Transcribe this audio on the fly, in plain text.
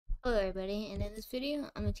Hello everybody, and in this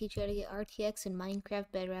video, I'm going to teach you how to get RTX in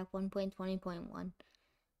Minecraft Bedrock 1.20.1.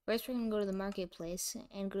 First, we're going to go to the marketplace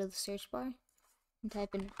and go to the search bar and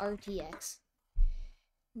type in RTX.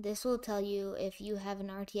 This will tell you if you have an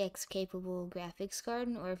RTX capable graphics card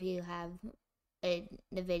or if you have a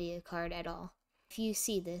nvidia card at all. If you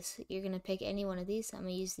see this, you're going to pick any one of these. I'm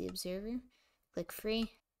going to use the observer, click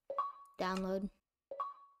free, download,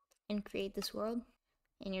 and create this world,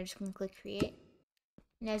 and you're just going to click create.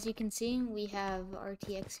 And as you can see, we have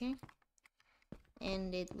RTX here,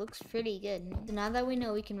 and it looks pretty good. So now that we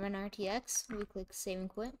know we can run RTX, we click save and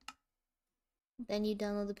quit. Then you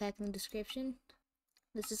download the pack in the description.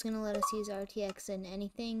 This is going to let us use RTX in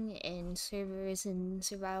anything, in servers, in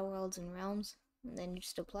survival worlds, and realms. And then you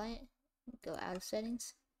just apply it, go out of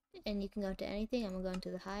settings, and you can go to anything. I'm going to go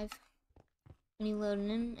into the hive. When you load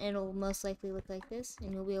it in, it'll most likely look like this,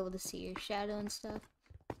 and you'll be able to see your shadow and stuff,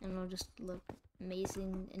 and it'll just look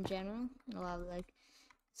amazing in general, and a lot of like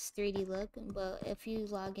 3D look. But if you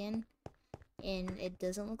log in and it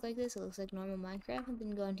doesn't look like this, it looks like normal Minecraft, and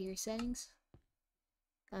then go into your settings,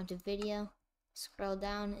 go into video, scroll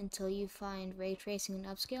down until you find ray tracing and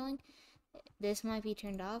upscaling. This might be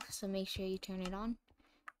turned off, so make sure you turn it on,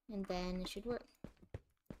 and then it should work.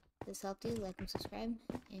 If this helped you, like and subscribe,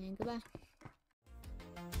 and goodbye.